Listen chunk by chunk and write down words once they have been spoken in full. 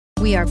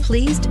We are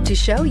pleased to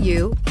show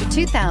you the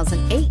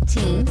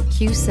 2018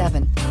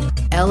 Q7.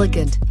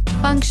 Elegant,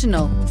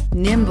 functional,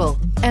 nimble,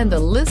 and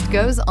the list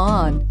goes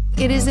on.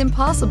 It is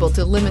impossible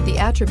to limit the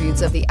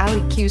attributes of the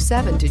Audi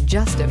Q7 to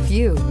just a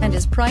few and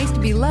is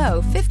priced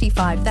below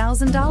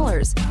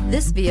 $55,000.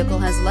 This vehicle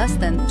has less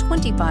than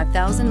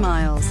 25,000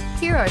 miles.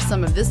 Here are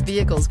some of this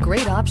vehicle's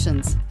great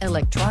options: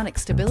 electronic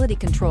stability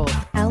control,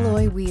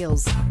 alloy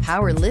wheels,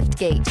 power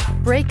liftgate,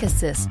 brake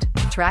assist,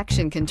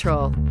 traction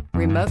control,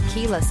 remote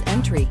keyless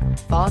entry,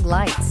 fog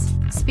lights,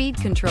 speed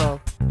control,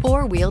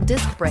 four-wheel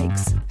disc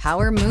brakes,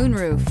 power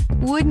moonroof.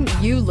 Wouldn't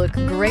you look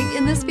great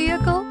in this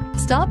vehicle?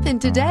 Stop in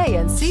today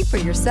and see for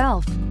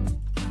yourself.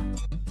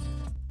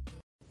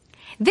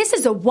 This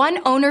is a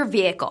one-owner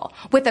vehicle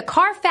with a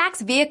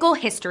CARFAX Vehicle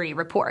History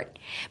Report.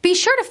 Be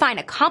sure to find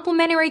a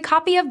complimentary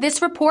copy of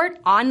this report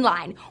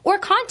online or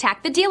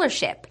contact the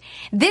dealership.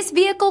 This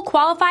vehicle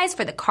qualifies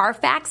for the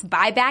CARFAX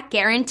Buyback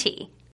Guarantee.